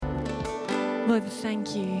Lord,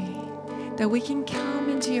 thank you that we can come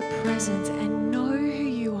into your presence and know who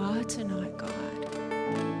you are tonight,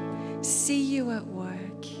 God. See you at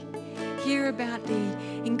work. Hear about the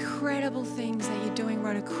incredible things that you're doing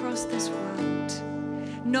right across this world.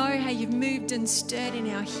 Know how you've moved and stirred in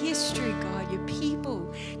our history, God, your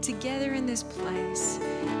people together in this place.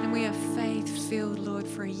 And we are faith-filled, Lord,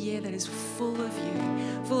 for a year that is full of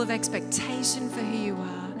you, full of expectation for who you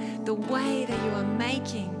are, the way that you are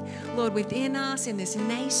making, Lord, within us, in this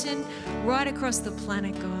nation, right across the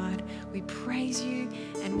planet, God. We praise you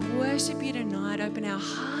and worship you tonight. Open our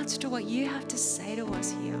hearts to what you have to say to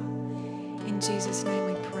us here. In Jesus' name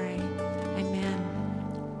we pray. Amen.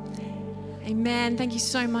 Amen. Thank you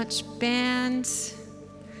so much, band,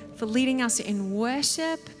 for leading us in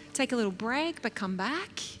worship. Take a little break, but come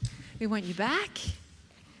back. We want you back.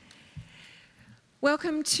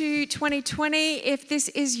 Welcome to 2020. If this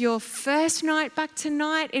is your first night back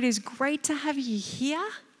tonight, it is great to have you here.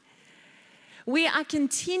 We are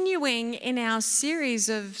continuing in our series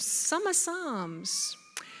of summer psalms.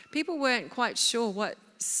 People weren't quite sure what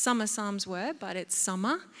summer psalms were, but it's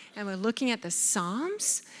summer and we're looking at the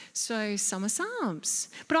psalms, so summer psalms.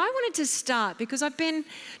 But I wanted to start because I've been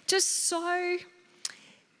just so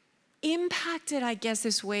impacted, I guess,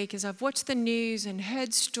 this week as I've watched the news and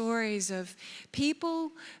heard stories of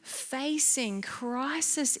people facing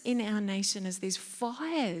crisis in our nation as these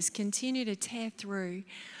fires continue to tear through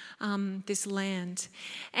this land.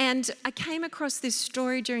 And I came across this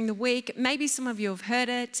story during the week. Maybe some of you have heard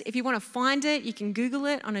it. If you want to find it, you can Google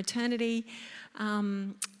it on Eternity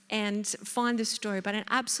and find this story. But an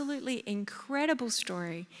absolutely incredible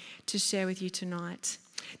story to share with you tonight.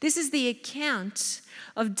 This is the account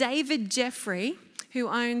of David Jeffrey, who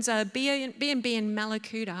owns a B&B in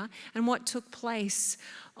Malakuta, and what took place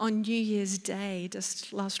on New Year's Day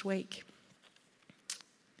just last week.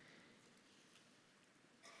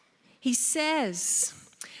 He says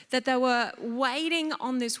that they were waiting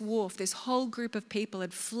on this wharf. This whole group of people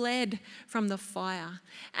had fled from the fire.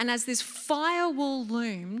 And as this firewall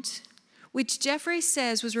loomed, which Jeffrey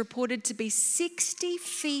says was reported to be 60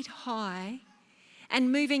 feet high and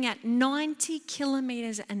moving at 90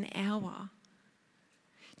 kilometers an hour,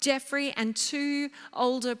 Jeffrey and two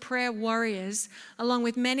older prayer warriors, along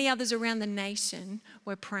with many others around the nation,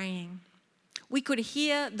 were praying. We could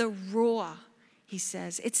hear the roar, he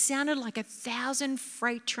says. It sounded like 1,000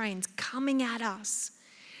 freight trains coming at us.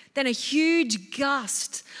 Then a huge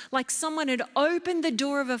gust, like someone had opened the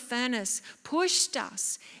door of a furnace, pushed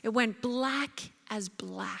us. It went black as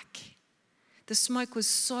black. The smoke was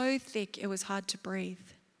so thick it was hard to breathe.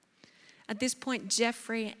 At this point,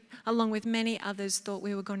 Jeffrey, along with many others, thought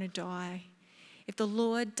we were going to die. If the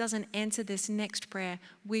Lord doesn't answer this next prayer,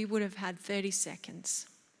 we would have had 30 seconds.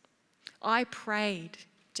 I prayed,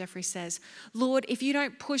 Jeffrey says, Lord, if you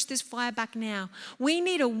don't push this fire back now, we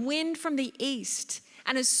need a wind from the east.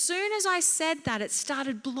 And as soon as I said that, it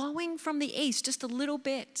started blowing from the east just a little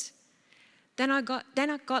bit. Then it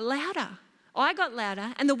got louder. I got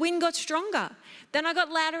louder and the wind got stronger. Then I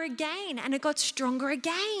got louder again and it got stronger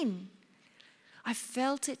again. I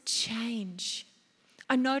felt it change.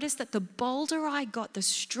 I noticed that the bolder I got, the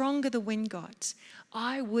stronger the wind got.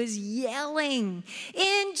 I was yelling,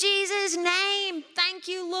 in Jesus' name, thank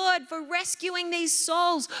you, Lord, for rescuing these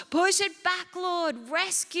souls. Push it back, Lord,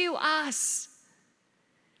 rescue us.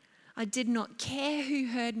 I did not care who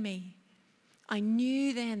heard me. I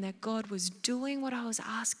knew then that God was doing what I was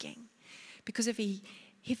asking. Because if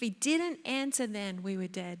he didn't answer then, we were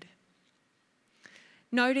dead.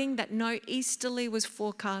 Noting that no easterly was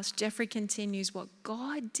forecast, Jeffrey continues, what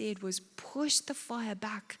God did was push the fire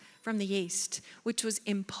back from the east, which was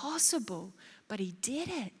impossible, but he did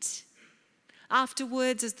it.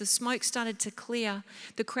 Afterwards, as the smoke started to clear,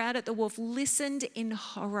 the crowd at the wharf listened in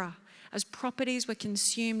horror as properties were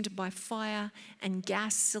consumed by fire and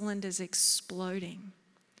gas cylinders exploding.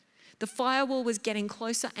 The firewall was getting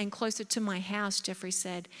closer and closer to my house, Jeffrey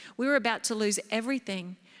said. We were about to lose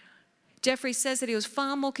everything. Jeffrey says that he was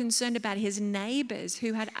far more concerned about his neighbours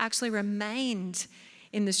who had actually remained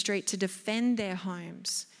in the street to defend their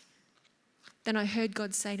homes. Then I heard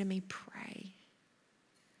God say to me, pray.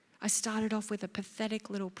 I started off with a pathetic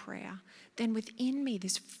little prayer. Then within me,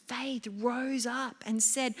 this faith rose up and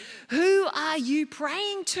said, who are you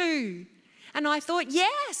praying to? And I thought,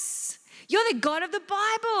 yes. You're the God of the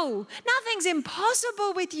Bible. Nothing's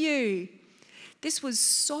impossible with you. This was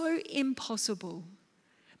so impossible,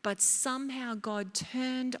 but somehow God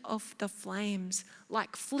turned off the flames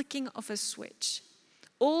like flicking off a switch.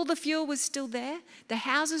 All the fuel was still there. The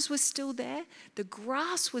houses were still there. The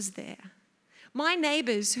grass was there. My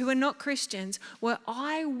neighbors who are not Christians were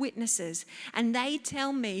eyewitnesses, and they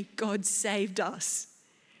tell me God saved us.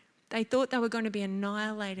 They thought they were going to be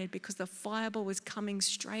annihilated because the fireball was coming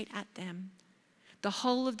straight at them. The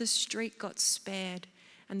whole of the street got spared,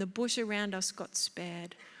 and the bush around us got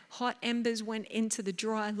spared. Hot embers went into the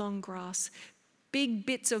dry, long grass, big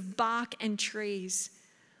bits of bark and trees.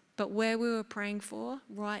 But where we were praying for,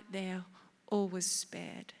 right there, all was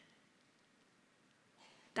spared.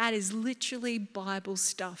 That is literally Bible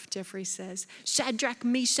stuff, Jeffrey says. Shadrach,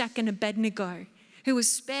 Meshach, and Abednego, who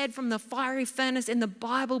was spared from the fiery furnace in the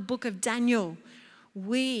Bible book of Daniel.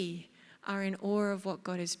 We are in awe of what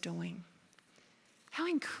God is doing. How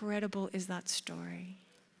incredible is that story?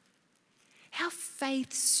 How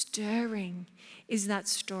faith-stirring is that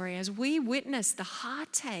story as we witness the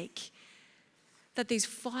heartache that these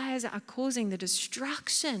fires are causing, the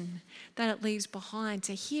destruction that it leaves behind,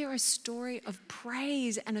 to hear a story of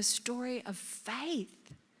praise and a story of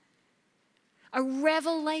faith. A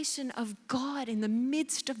revelation of God in the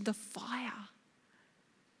midst of the fire.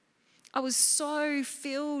 I was so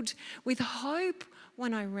filled with hope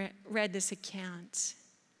when I read this account.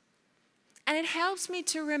 And it helps me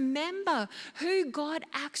to remember who God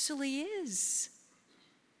actually is.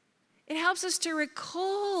 It helps us to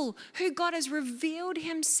recall who God has revealed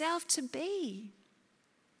himself to be.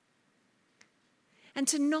 And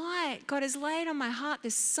tonight, God has laid on my heart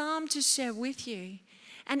this psalm to share with you.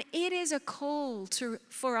 And it is a call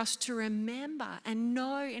for us to remember and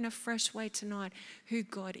know in a fresh way tonight who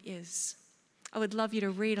God is. I would love you to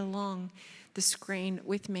read along the screen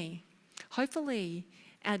with me. Hopefully,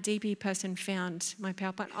 our DP person found my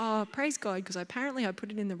PowerPoint. Oh, praise God, because apparently I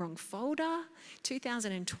put it in the wrong folder.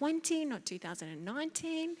 2020, not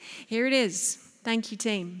 2019. Here it is. Thank you,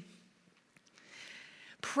 team.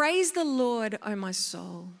 Praise the Lord, O my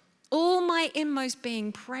soul. All my inmost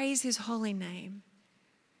being, praise his holy name.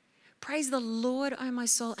 Praise the Lord, O my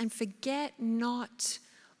soul, and forget not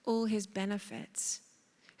all his benefits,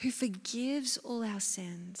 who forgives all our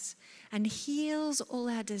sins and heals all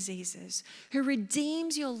our diseases, who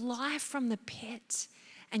redeems your life from the pit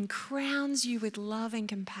and crowns you with love and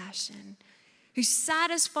compassion, who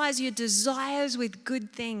satisfies your desires with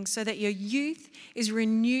good things so that your youth is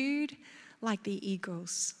renewed like the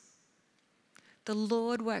eagles. The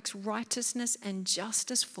Lord works righteousness and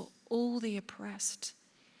justice for all the oppressed.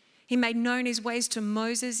 He made known his ways to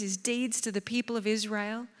Moses, his deeds to the people of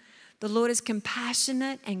Israel. The Lord is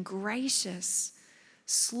compassionate and gracious,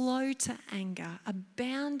 slow to anger,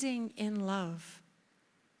 abounding in love.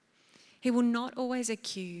 He will not always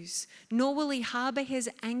accuse, nor will he harbor his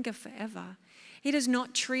anger forever. He does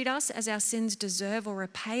not treat us as our sins deserve or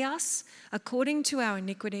repay us according to our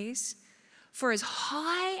iniquities. For as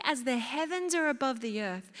high as the heavens are above the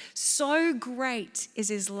earth, so great is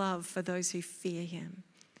his love for those who fear him.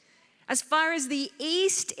 As far as the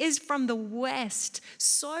east is from the west,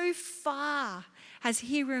 so far has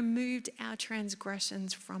he removed our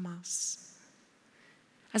transgressions from us.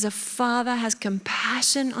 As a father has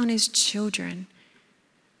compassion on his children,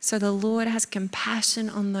 so the Lord has compassion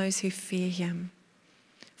on those who fear him.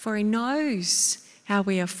 For he knows how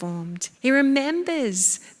we are formed. He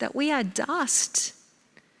remembers that we are dust.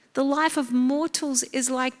 The life of mortals is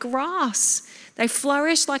like grass. They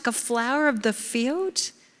flourish like a flower of the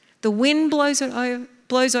field. The wind blows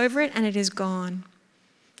over it and it is gone,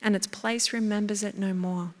 and its place remembers it no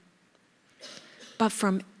more. But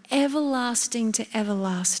from everlasting to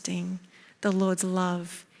everlasting, the Lord's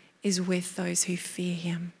love is with those who fear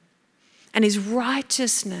him, and his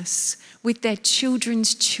righteousness with their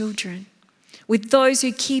children's children, with those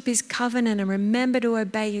who keep his covenant and remember to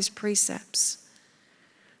obey his precepts.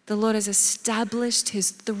 The Lord has established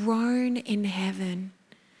his throne in heaven,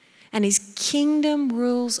 and his kingdom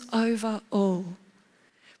rules over all.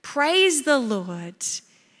 Praise the Lord,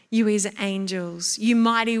 you his angels, you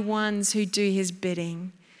mighty ones who do his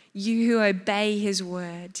bidding, you who obey his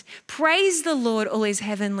word. Praise the Lord, all his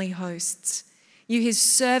heavenly hosts, you his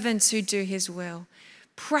servants who do his will.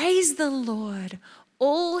 Praise the Lord,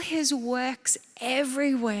 all his works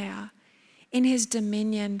everywhere in his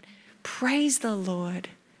dominion. Praise the Lord,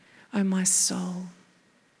 O my soul.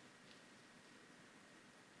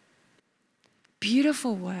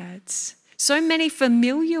 Beautiful words. So many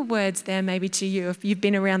familiar words there maybe to you if you've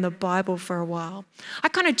been around the Bible for a while. I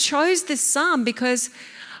kind of chose this psalm because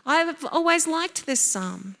I've always liked this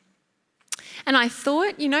psalm. And I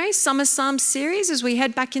thought, Summer Psalm series, as we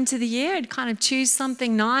head back into the year, I'd kind of choose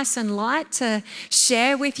something nice and light to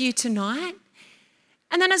share with you tonight.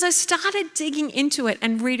 And then as I started digging into it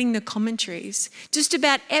and reading the commentaries, just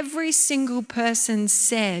about every single person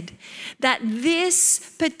said that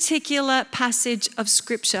this particular passage of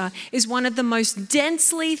Scripture is one of the most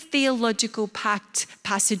densely theological packed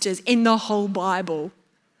passages in the whole Bible.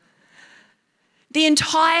 The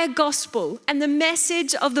entire gospel and the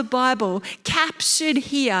message of the Bible captured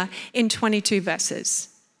here in 22 verses.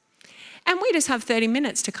 And we just have 30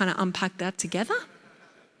 minutes to kind of unpack that together.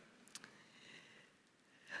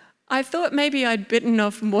 I thought maybe I'd bitten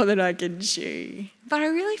off more than I could chew, but I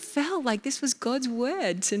really felt like this was God's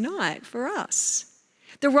word tonight for us.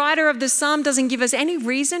 The writer of the psalm doesn't give us any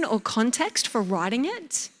reason or context for writing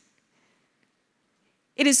it.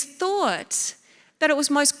 It is thought that it was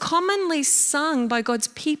most commonly sung by God's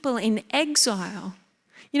people in exile.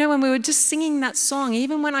 You know, when we were just singing that song,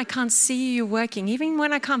 even when I can't see you, you're working. Even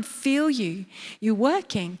when I can't feel you, you're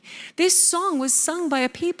working. This song was sung by a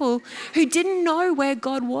people who didn't know where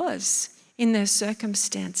God was in their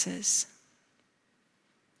circumstances.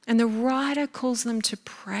 And the writer calls them to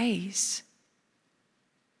praise.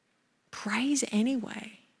 Praise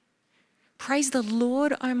anyway. Praise the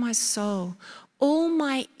Lord, O my soul. All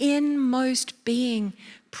my inmost being,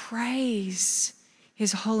 praise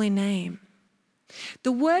his holy name.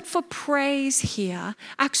 The word for praise here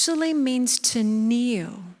actually means to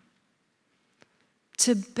kneel,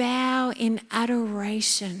 to bow in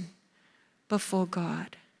adoration before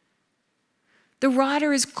God. The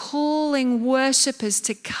writer is calling worshippers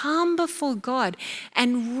to come before God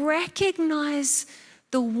and recognize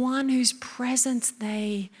the one whose presence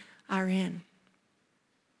they are in.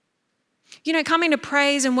 You know, coming to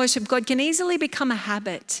praise and worship God can easily become a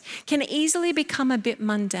habit, can easily become a bit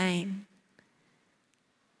mundane.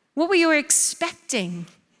 What were you expecting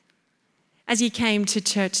as you came to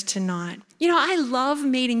church tonight? You know, I love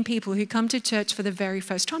meeting people who come to church for the very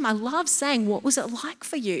first time. I love saying, what was it like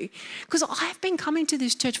for you? Because I've been coming to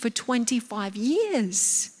this church for 25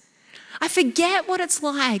 years. I forget what it's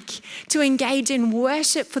like to engage in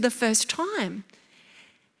worship for the first time.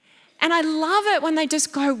 And I love it when they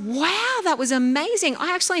just go, wow, that was amazing.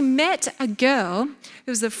 I actually met a girl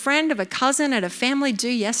who was a friend of a cousin at a family do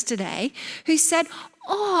yesterday who said,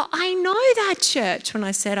 oh, I know that church, when I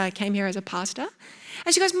said I came here as a pastor.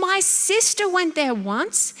 And she goes, my sister went there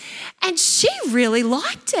once and she really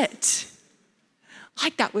liked it.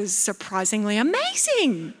 Like, that was surprisingly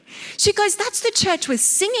amazing. She goes, that's the church with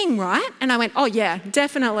singing, right? And I went, oh yeah,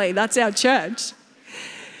 definitely, that's our church.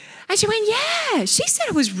 And she went, yeah, she said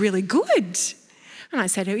it was really good. And I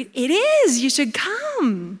said, it is, you should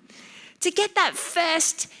come. To get that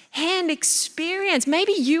first-hand experience.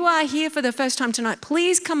 Maybe you are here for the first time tonight.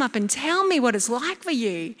 Please come up and tell me what it's like for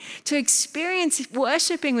you to experience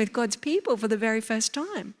worshiping with God's people for the very first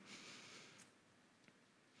time.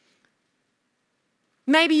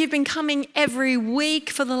 Maybe you've been coming every week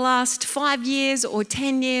for the last 5 years or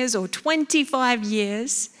 10 years or 25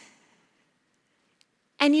 years.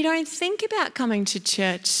 And you don't think about coming to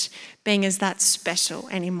church being as that special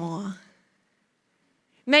anymore.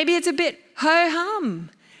 Maybe it's a bit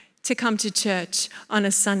ho-hum to come to church on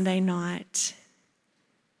a Sunday night.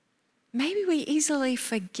 Maybe we easily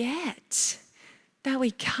forget that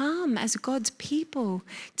we come as God's people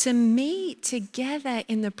to meet together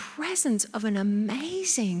in the presence of an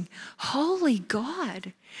amazing, holy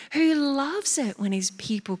God who loves it when his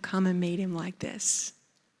people come and meet him like this.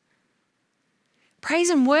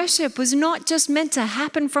 Praise and worship was not just meant to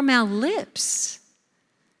happen from our lips.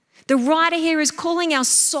 The writer here is calling our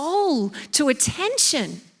soul to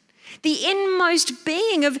attention, the inmost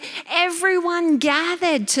being of everyone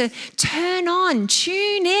gathered to turn on,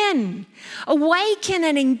 tune in, awaken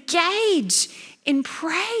and engage in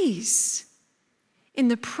praise in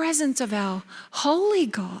the presence of our holy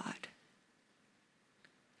God.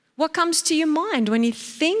 What comes to your mind when you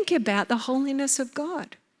think about the holiness of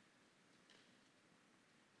God?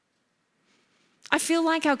 I feel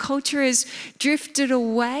like our culture has drifted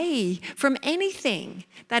away from anything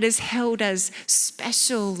that is held as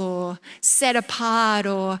special or set apart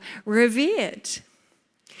or revered.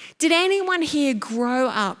 Did anyone here grow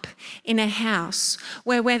up in a house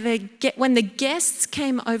where when the guests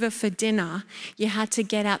came over for dinner, you had to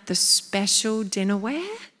get out the special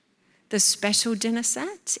dinnerware, the special dinner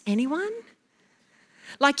set? Anyone?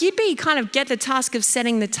 Like, you'd be kind of get the task of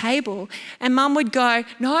setting the table and mum would go,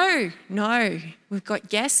 no, we've got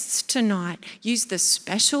guests tonight. Use the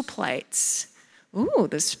special plates. Ooh,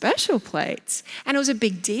 the special plates. And it was a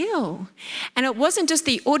big deal. And it wasn't just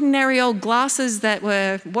the ordinary old glasses that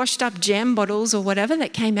were washed up jam bottles or whatever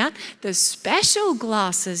that came out. The special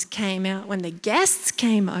glasses came out when the guests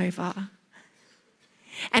came over.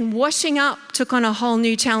 And washing up took on a whole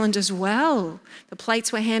new challenge as well. The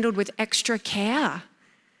plates were handled with extra care.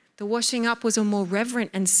 The washing up was a more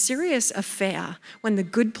reverent and serious affair when the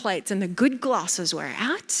good plates and the good glasses were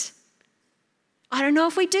out. I don't know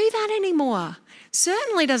if we do that anymore.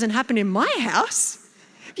 Certainly doesn't happen in my house.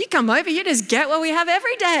 If you come over, you just get what we have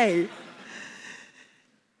every day.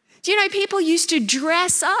 Do you know people used to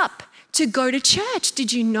dress up to go to church?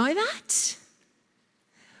 Did you know that?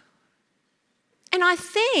 And I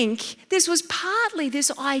think this was partly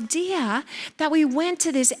this idea that we went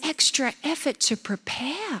to this extra effort to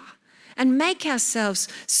prepare and make ourselves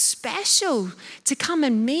special to come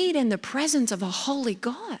and meet in the presence of a holy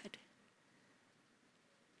God.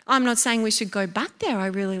 I'm not saying we should go back there. I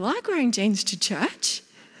really like wearing jeans to church.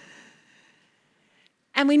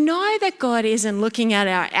 And we know that God isn't looking at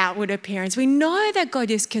our outward appearance. We know that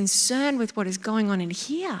God is concerned with what is going on in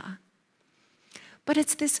here. But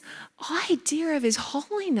it's this idea of his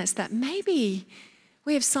holiness that maybe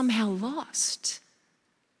we have somehow lost.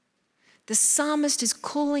 The psalmist is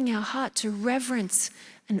calling our heart to reverence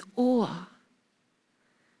and awe.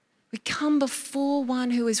 We come before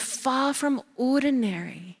one who is far from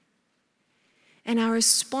ordinary. And our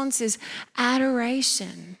response is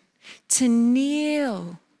adoration, to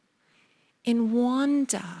kneel in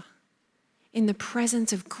wonder in the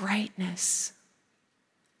presence of greatness.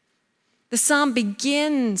 The psalm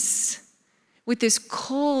begins with this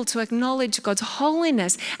call to acknowledge God's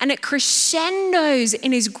holiness, and it crescendos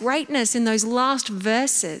in his greatness in those last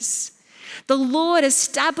verses. The Lord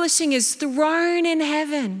establishing his throne in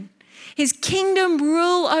heaven, his kingdom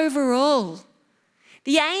rule over all.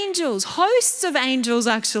 The angels, hosts of angels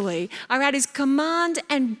actually, are at his command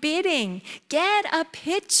and bidding. Get a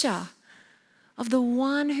picture of the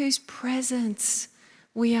one whose presence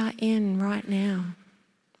we are in right now.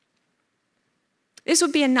 This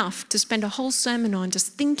would be enough to spend a whole sermon on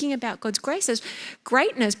just thinking about God's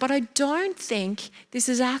greatness, but I don't think this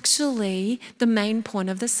is actually the main point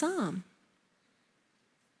of the psalm.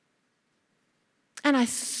 And I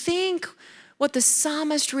think what the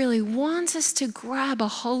psalmist really wants us to grab a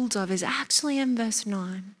hold of is actually in verse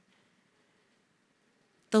 9.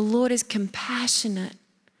 The Lord is compassionate,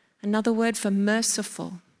 another word for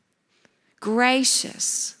merciful,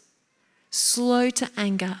 gracious, slow to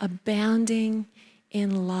anger, abounding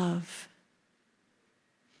in love.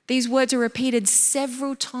 These words are repeated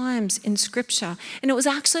several times in Scripture, and it was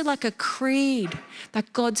actually like a creed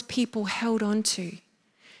that God's people held on to.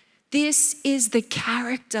 This is the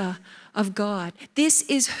character of God. This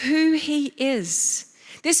is who he is.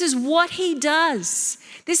 This is what he does.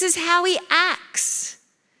 This is how he acts.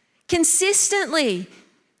 Consistently,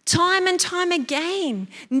 time and time again,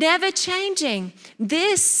 never changing.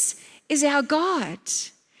 This is our God.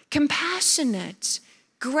 Compassionate,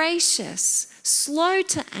 gracious, slow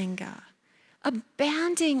to anger,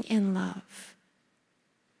 abounding in love.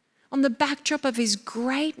 On the backdrop of his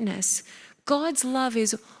greatness, God's love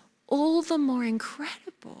is all the more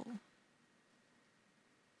incredible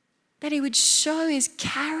that he would show his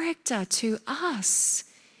character to us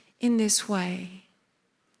in this way.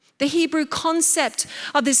 The Hebrew concept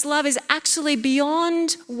of this love is actually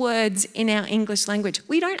beyond words in our English language.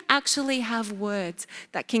 We don't actually have words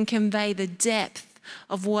that can convey the depth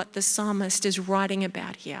of what the psalmist is writing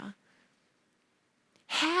about here.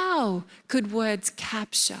 How could words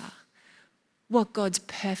capture what God's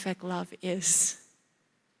perfect love is?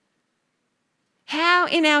 How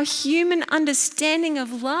in our human understanding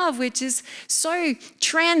of love, which is so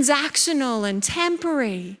transactional and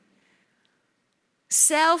temporary,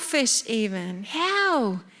 selfish even,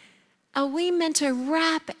 how are we meant to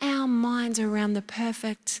wrap our minds around the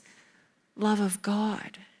perfect love of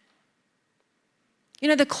God? You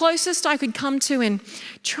know, the closest I could come to in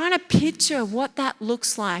trying to picture what that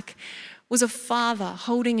looks like was a father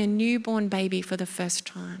holding a newborn baby for the first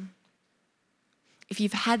time. If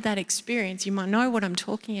you've had that experience, you might know what I'm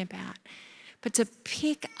talking about. But to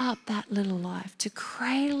pick up that little life, to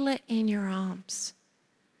cradle it in your arms,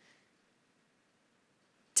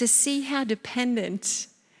 to see how dependent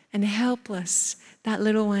and helpless that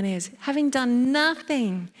little one is, having done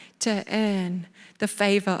nothing to earn the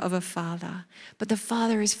favor of a father. But the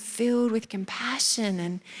father is filled with compassion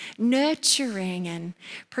and nurturing and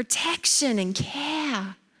protection and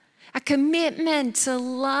care, a commitment to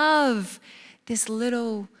love this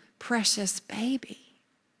little precious baby.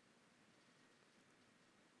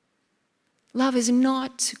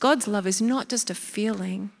 God's love is not just a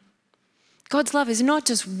feeling. God's love is not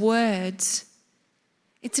just words.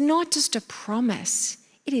 It's not just a promise.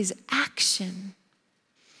 It is action.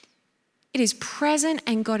 It is present,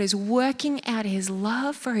 and God is working out his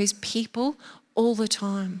love for his people all the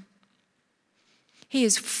time. He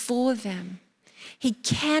is for them. He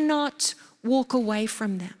cannot walk away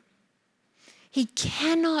from them. He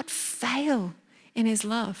cannot fail in his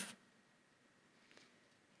love.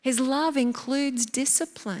 His love includes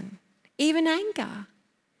discipline, even anger.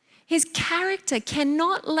 His character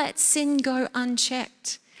cannot let sin go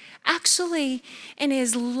unchecked. Actually, in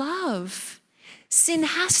his love, sin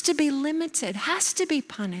has to be limited, has to be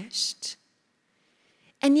punished.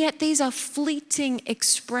 And yet these are fleeting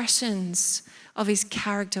expressions of his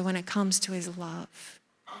character when it comes to his love.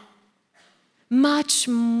 Much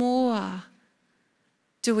more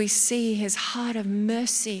do we see his heart of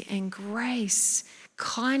mercy and grace,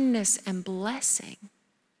 kindness and blessing.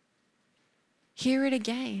 Hear it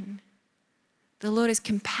again. The Lord is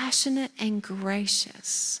compassionate and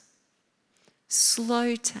gracious,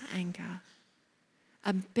 slow to anger,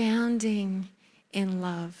 abounding in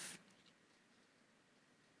love.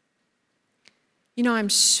 You know, I'm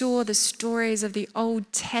sure the stories of the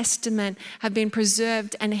Old Testament have been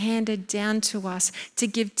preserved and handed down to us to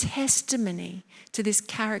give testimony to this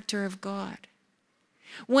character of God.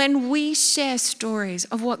 When we share stories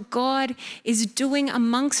of what God is doing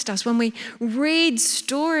amongst us, when we read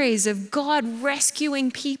stories of God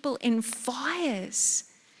rescuing people in fires,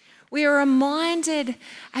 we are reminded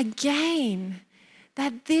again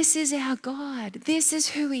that this is our God. This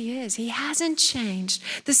is who he is. He hasn't changed.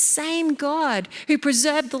 The same God who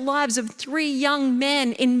preserved the lives of 3 young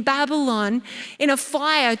men in Babylon in a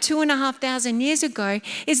fire 2,500 years ago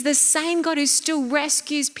is the same God who still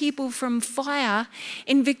rescues people from fire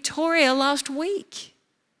in Victoria last week.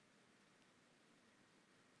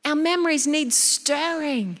 Our memories need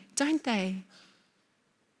stirring, don't they?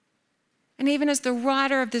 And even as the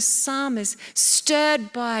writer of this psalm is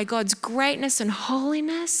stirred by God's greatness and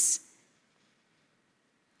holiness,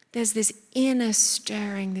 there's this inner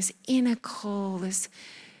stirring, this inner call, this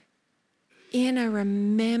inner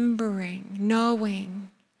remembering, knowing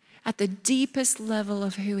at the deepest level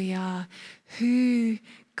of who we are, who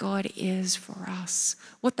God is for us,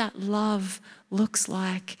 what that love looks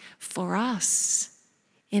like for us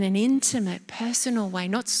in an intimate, personal way,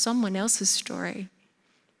 not someone else's story.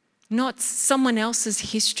 Not someone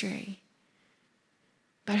else's history,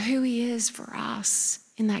 but who he is for us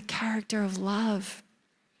in that character of love.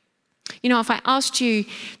 You know, if I asked you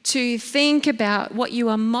to think about what you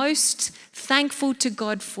are most thankful to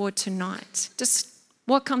God for tonight, just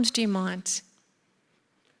what comes to your mind?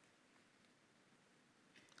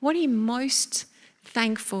 What are you most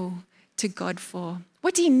thankful to God for?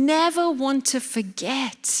 What do you never want to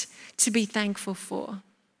forget to be thankful for?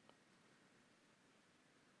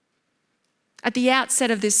 At the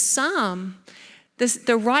outset of this psalm,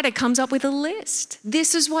 the writer comes up with a list.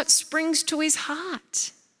 This is what springs to his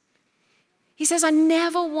heart. He says, I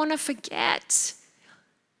never want to forget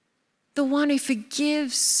the one who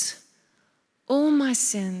forgives all my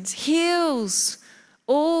sins, heals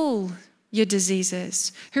all your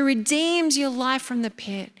diseases, who redeems your life from the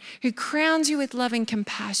pit, who crowns you with love and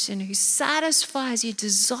compassion, who satisfies your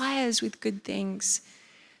desires with good things,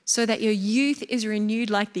 so that your youth is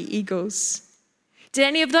renewed like the eagles. Did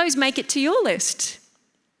any of those make it to your list?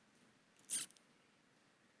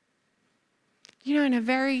 You know, in a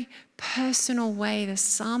very personal way, the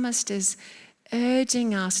psalmist is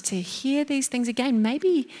urging us to hear these things again.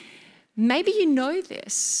 Maybe you know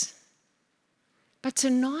this, but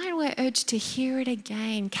tonight we're urged to hear it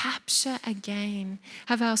again, capture again,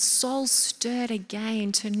 have our souls stirred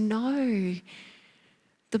again to know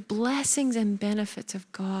the blessings and benefits of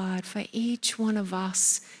God for each one of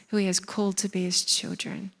us who he has called to be his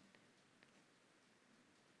children.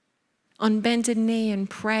 On bended knee and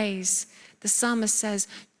praise, the psalmist says,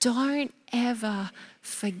 don't ever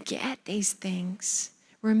forget these things.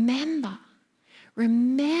 Remember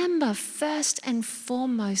first and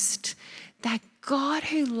foremost that God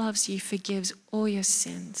who loves you forgives all your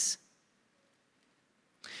sins.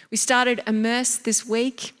 We started Immerse this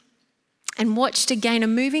week and watched again a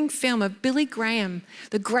moving film of Billy Graham,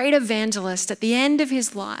 the great evangelist, at the end of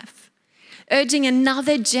his life, urging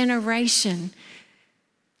another generation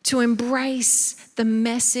to embrace the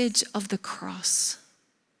message of the cross.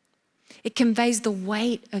 It conveys the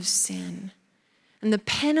weight of sin and the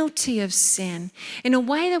penalty of sin in a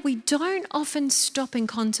way that we don't often stop and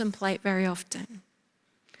contemplate very often.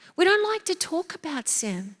 We don't like to talk about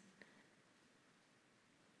sin.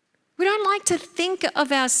 We don't like to think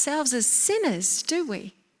of ourselves as sinners, do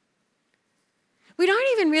we? We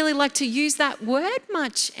don't even really like to use that word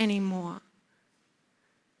much anymore.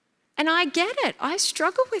 And I get it. I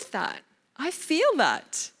struggle with that. I feel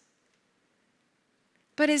that.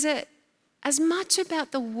 But is it as much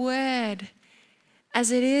about the word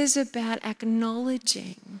as it is about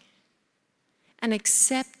acknowledging and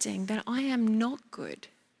accepting that I am not good?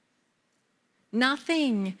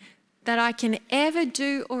 Nothing that I can ever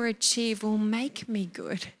do or achieve will make me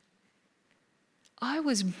good. I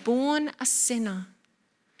was born a sinner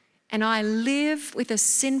and I live with a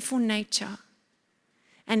sinful nature.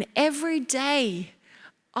 And every day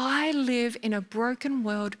I live in a broken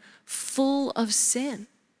world full of sin.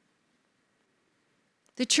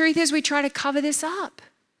 The truth is we try to cover this up.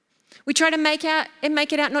 We try to make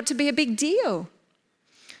it out not to be a big deal.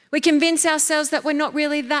 We convince ourselves that we're not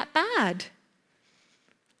really that bad.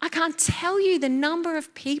 I can't tell you the number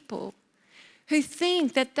of people who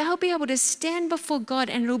think that they'll be able to stand before God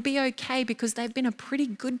and it'll be okay because they've been a pretty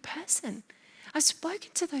good person. I've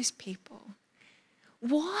spoken to those people.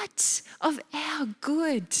 What of our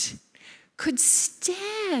good could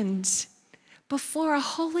stand before a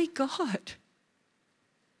holy God?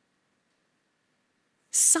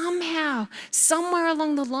 Somehow, somewhere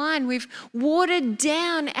along the line, we've watered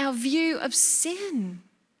down our view of sin.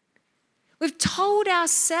 We've told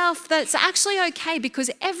ourselves that it's actually okay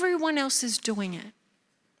because everyone else is doing it.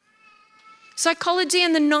 Psychology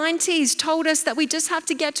in the 90s told us that we just have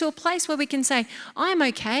to get to a place where we can say, I'm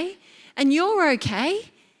okay, and you're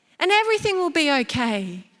okay, and everything will be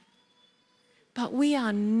okay. But we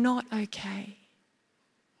are not okay.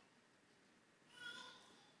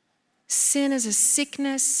 Sin is a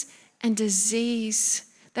sickness and disease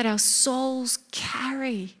that our souls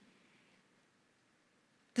carry.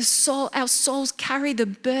 Our souls carry the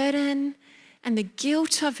burden and the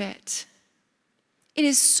guilt of it. It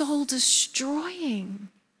is soul destroying.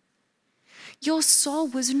 Your soul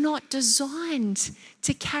was not designed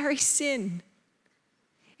to carry sin.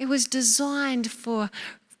 It was designed for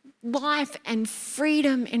life and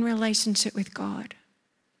freedom in relationship with God.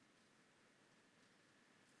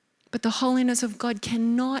 But the holiness of God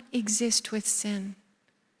cannot exist with sin.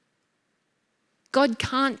 God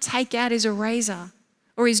can't take out his eraser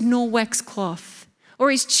or his Norwex cloth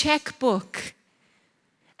or his checkbook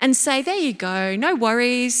and say, there you go, no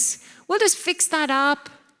worries, we'll just fix that up,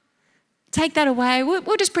 take that away,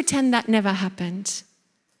 we'll just pretend that never happened.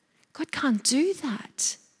 God can't do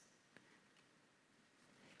that.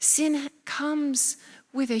 Sin comes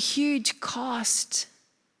with a huge cost.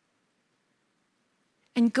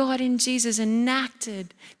 And God in Jesus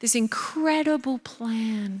enacted this incredible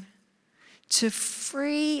plan to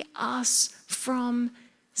free us from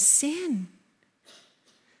sin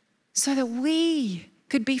so that we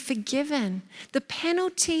could be forgiven. The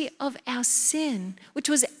penalty of our sin, which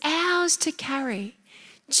was ours to carry,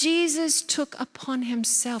 Jesus took upon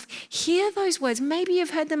himself. Hear those words. Maybe you've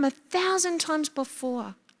heard them 1,000 times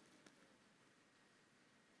before.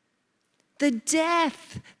 The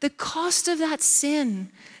death, the cost of that sin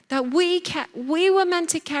that we were meant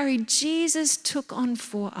to carry, Jesus took on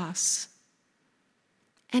for us.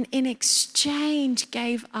 And in exchange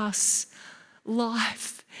gave us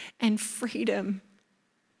life and freedom,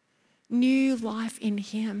 new life in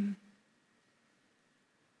him.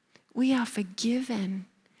 We are forgiven.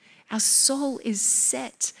 Our soul is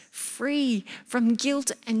set free from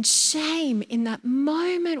guilt and shame in that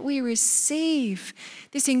moment we receive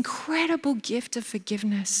this incredible gift of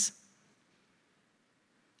forgiveness.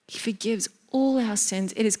 He forgives all our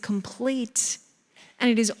sins. It is complete and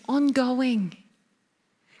it is ongoing.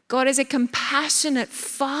 God is a compassionate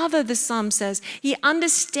Father, the psalm says. He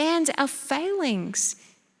understands our failings.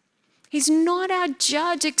 He's not our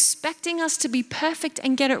judge expecting us to be perfect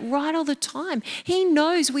and get it right all the time. He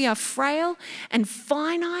knows we are frail and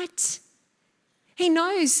finite. He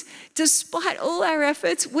knows despite all our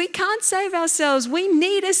efforts, we can't save ourselves. We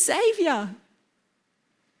need a Savior.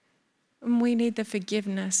 And we need the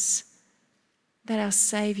forgiveness that our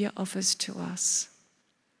Savior offers to us.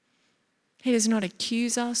 He does not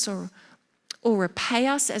accuse us or repay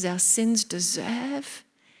us as our sins deserve.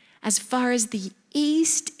 As far as the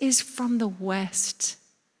east is from the west.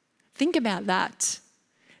 Think about that.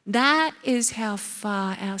 That is how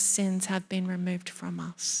far our sins have been removed from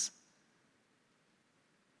us.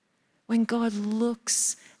 When God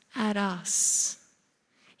looks at us,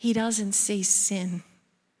 he doesn't see sin.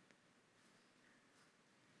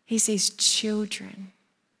 He sees children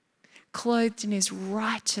clothed in his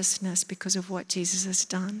righteousness because of what Jesus has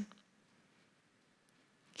done.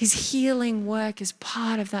 His healing work is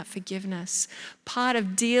part of that forgiveness, part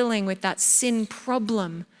of dealing with that sin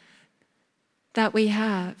problem that we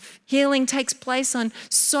have. Healing takes place on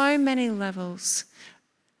so many levels.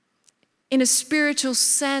 In a spiritual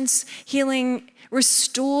sense, healing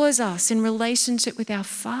restores us in relationship with our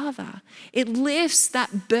Father. It lifts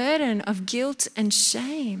that burden of guilt and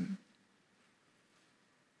shame.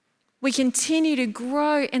 We continue to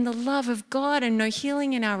grow in the love of God and know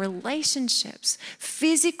healing in our relationships,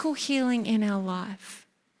 physical healing in our life.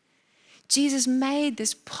 Jesus made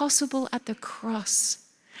this possible at the cross.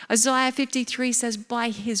 Isaiah 53 says, by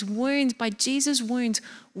his wounds, by Jesus' wounds,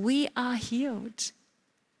 we are healed.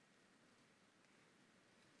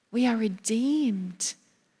 We are redeemed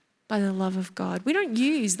by the love of God. We don't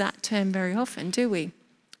use that term very often, do we?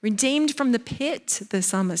 Redeemed from the pit, the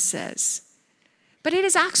psalmist says. But it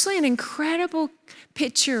is actually an incredible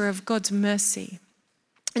picture of God's mercy.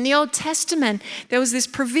 In the Old Testament, there was this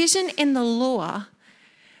provision in the law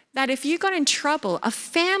that if you got in trouble, a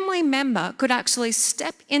family member could actually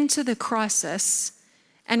step into the crisis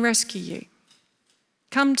and rescue you,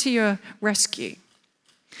 come to your rescue.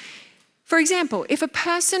 For example, if a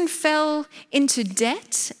person fell into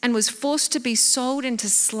debt and was forced to be sold into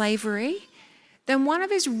slavery, then one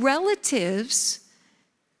of his relatives,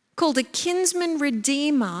 called a kinsman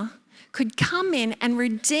redeemer, could come in and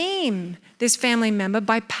redeem this family member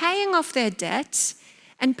by paying off their debt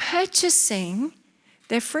and purchasing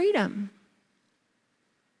their freedom.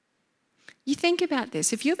 You think about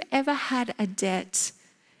this. If you've ever had a debt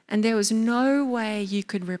and there was no way you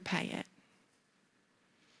could repay it,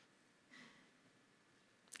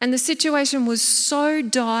 and the situation was so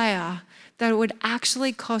dire that it would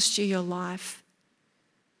actually cost you your life,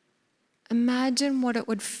 imagine what it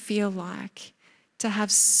would feel like to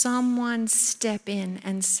have someone step in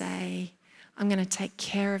and say, I'm going to take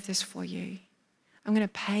care of this for you. I'm going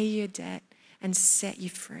to pay your debt and set you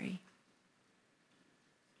free.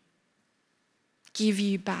 Give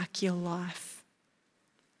you back your life.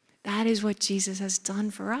 That is what Jesus has done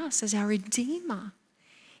for us as our Redeemer.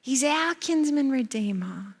 He's our kinsman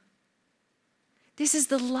redeemer. This is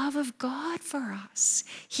the love of God for us.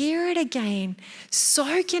 Hear it again.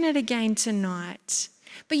 Soak in it again tonight.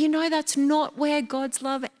 But you know that's not where God's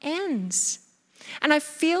love ends. And I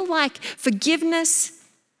feel like forgiveness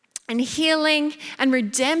and healing and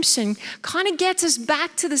redemption kind of gets us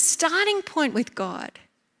back to the starting point with God.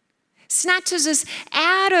 Snatches us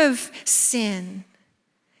out of sin.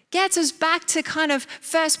 Gets us back to kind of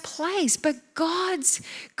first place. But God's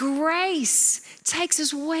grace takes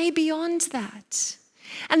us way beyond that.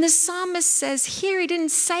 And the psalmist says here, he didn't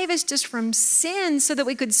save us just from sin so that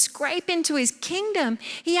we could scrape into his kingdom.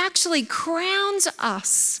 He actually crowns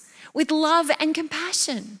us with love and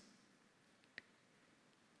compassion.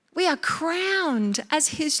 We are crowned as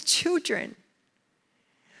his children.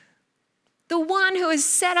 The one who has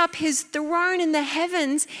set up his throne in the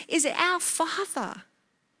heavens is our Father.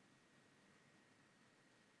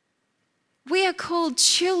 We are called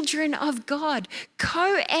children of God,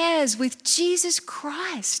 co-heirs with Jesus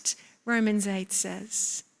Christ, Romans 8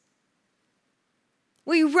 says.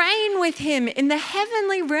 We reign with him in the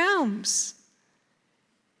heavenly realms.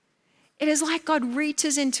 It is like God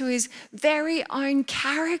reaches into his very own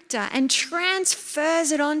character and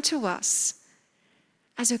transfers it onto us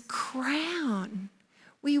as a crown.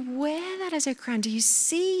 We wear that as a crown. Do you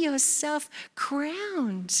see yourself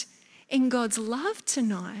crowned in God's love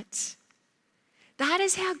tonight? That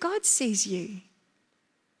is how God sees you.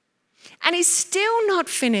 And he's still not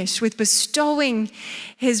finished with bestowing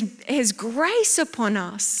his grace upon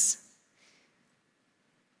us.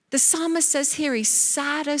 The psalmist says here, he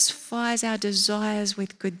satisfies our desires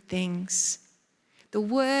with good things. The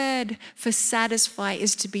word for satisfy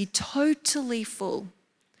is to be totally full.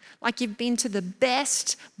 Like you've been to the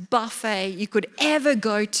best buffet you could ever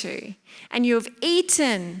go to, and you have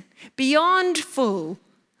eaten beyond full.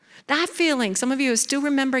 That feeling, some of you are still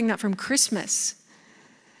remembering that from Christmas.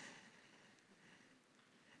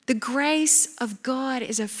 The grace of God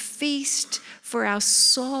is a feast for our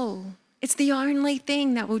soul. It's the only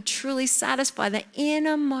thing that will truly satisfy the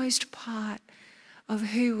innermost part of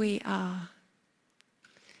who we are.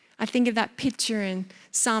 I think of that picture in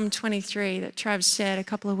Psalm 23 that Travis shared a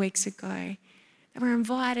couple of weeks ago. That we're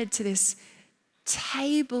invited to this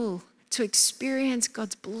table to experience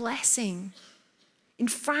God's blessing in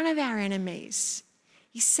front of our enemies.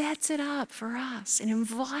 He sets it up for us and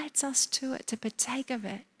invites us to it, to partake of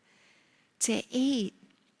it, to eat.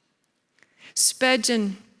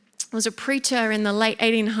 Spurgeon was a preacher in the late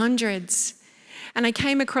 1800s, and I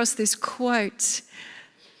came across this quote.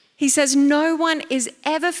 He says, "No one is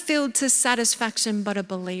ever filled to satisfaction but a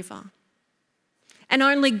believer. And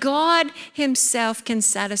only God himself can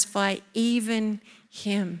satisfy even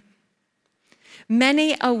him.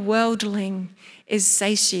 Many a worldling is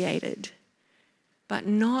satiated, but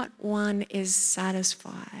not one is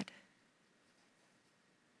satisfied."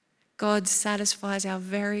 God satisfies our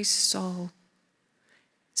very soul.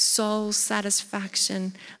 Soul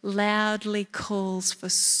satisfaction loudly calls for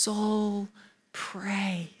soul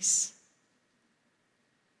praise.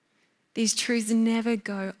 These truths never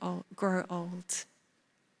grow old.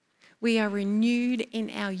 We are renewed in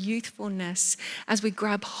our youthfulness as we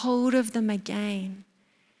grab hold of them again.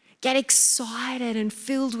 Get excited and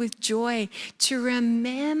filled with joy to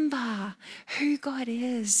remember who God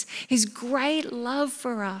is, His great love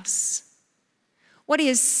for us, what He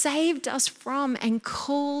has saved us from and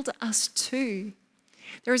called us to.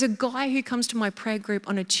 There is a guy who comes to my prayer group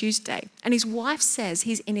on a Tuesday, and his wife says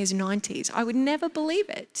he's in his 90s. I would never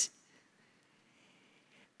believe it.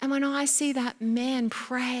 And when I see that man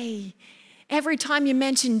pray, every time you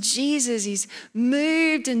mention Jesus, he's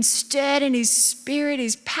moved and stirred in his spirit.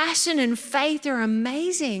 His passion and faith are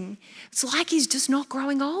amazing. It's like he's just not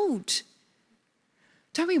growing old.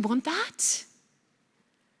 Don't we want that?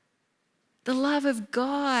 The love of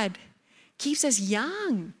God keeps us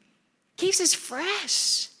young, keeps us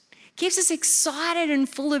fresh, keeps us excited and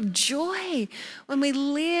full of joy when we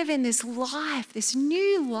live in this life, this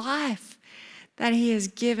new life that He has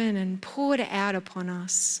given and poured out upon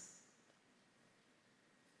us.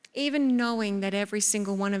 Even knowing that every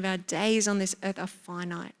single one of our days on this earth are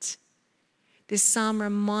finite, this psalm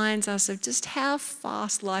reminds us of just how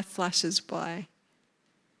fast life flashes by.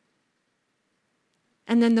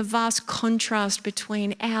 And then the vast contrast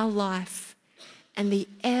between our life and the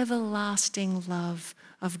everlasting love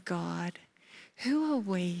of God. Who are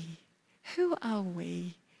we? Who are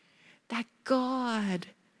we that God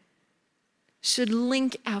should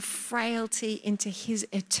link our frailty into His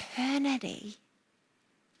eternity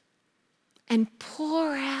and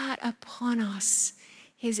pour out upon us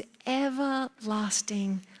His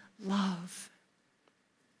everlasting love?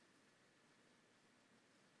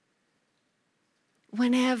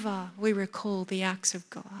 Whenever we recall the acts of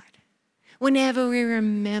God, whenever we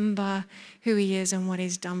remember who He is and what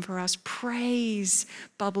He's done for us, praise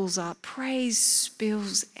bubbles up, praise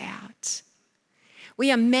spills out. We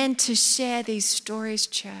are meant to share these stories,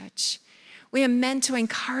 church. We are meant to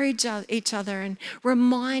encourage each other and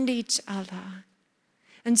remind each other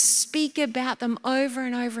and speak about them over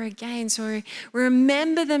and over again, so we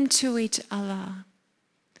remember them to each other,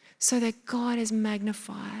 so that God is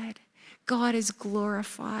magnified, God is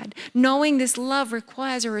glorified. Knowing this love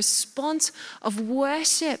requires a response of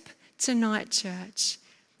worship tonight, church,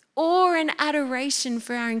 or an adoration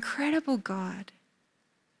for our incredible God.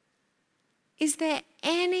 Is there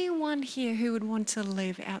anyone here who would want to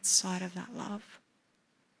live outside of that love?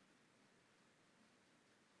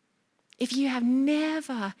 If you have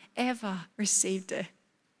never, ever received it,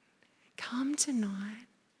 come tonight.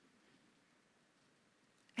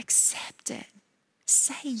 Accept it.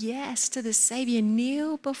 Say yes to the Saviour.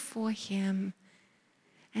 Kneel before Him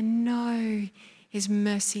and know His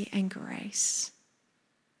mercy and grace.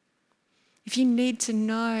 If you need to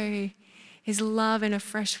know His love in a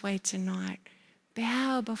fresh way tonight,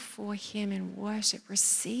 bow before Him in worship.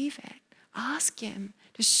 Receive it. Ask Him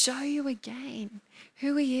to show you again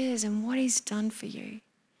who He is and what He's done for you.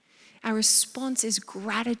 Our response is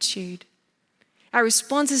gratitude. Our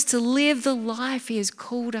response is to live the life He has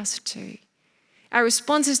called us to. Our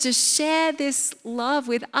response is to share this love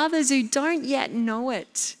with others who don't yet know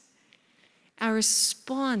it. Our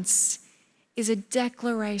response is a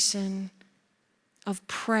declaration of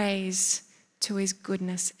praise to His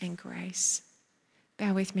goodness and grace.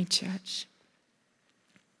 Bow with me, church.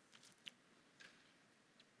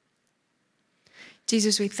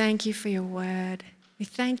 Jesus, we thank You for Your word. We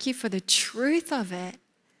thank You for the truth of it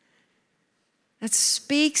that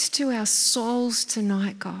speaks to our souls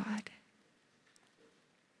tonight, God.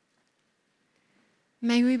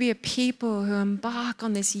 May we be a people who embark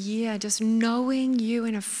on this year just knowing You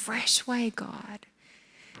in a fresh way, God.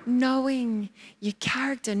 Knowing Your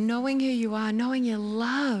character, knowing who You are, knowing Your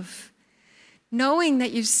love, knowing that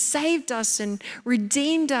You've saved us and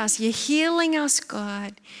redeemed us. You're healing us,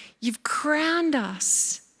 God. You've crowned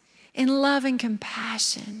us in love and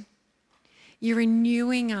compassion. You're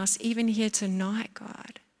renewing us even here tonight,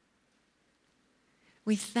 God.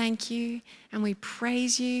 We thank You and we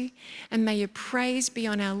praise You, and may Your praise be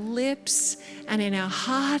on our lips and in our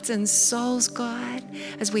hearts and souls, God,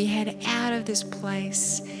 as we head out of this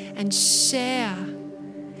place and share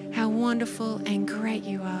how wonderful and great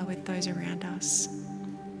You are with those around us.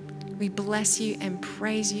 We bless You and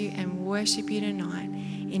praise You and worship You tonight.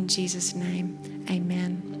 In Jesus' name,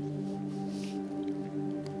 amen.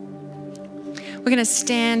 We're going to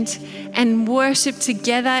stand and worship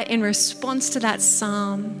together in response to that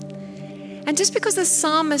psalm. And just because the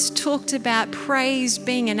psalmist talked about praise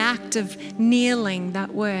being an act of kneeling,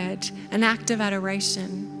 that word, an act of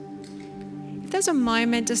adoration, if there's a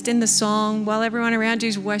moment just in the song while everyone around you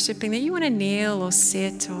is worshiping that you want to kneel or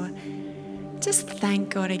sit or just thank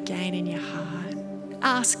God again in your heart,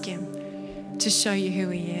 ask Him to show you who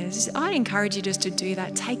He is. I encourage you just to do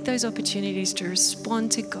that. Take those opportunities to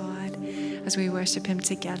respond to God as we worship Him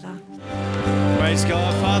together. Praise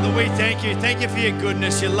God. Father, we thank you. Thank you for your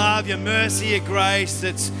goodness, your love, your mercy, your grace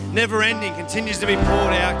that's never ending, continues to be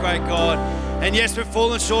poured out, great God. And yes, we've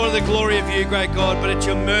fallen short of the glory of you, great God, but it's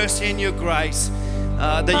your mercy and your grace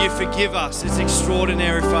that you forgive us. It's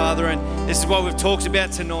extraordinary, Father, and this is what we've talked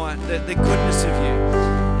about tonight, the goodness of you.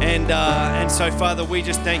 And so, Father, we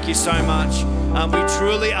just thank you so much. We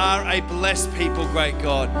truly are a blessed people, great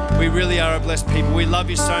God. We really are a blessed people. We love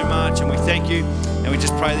you so much, and we thank you, and we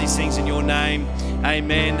just pray these things in your name.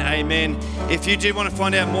 Amen, amen. If you do want to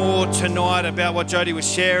find out more tonight about what Jodi was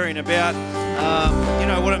sharing about,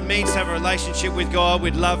 what it means to have a relationship with God,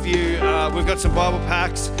 we'd love you. We've got some Bible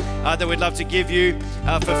packs that we'd love to give you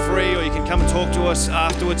for free, or you can come and talk to us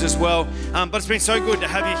afterwards as well. But it's been so good to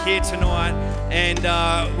have you here tonight,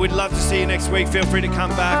 and we'd love to see you next week. Feel free to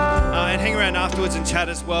come back and hang around afterwards and chat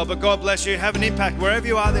as well. But God bless you. Have an impact wherever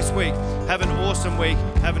you are this week. Have an awesome week.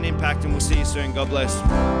 Have an impact, and we'll see you soon. God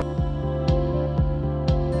bless.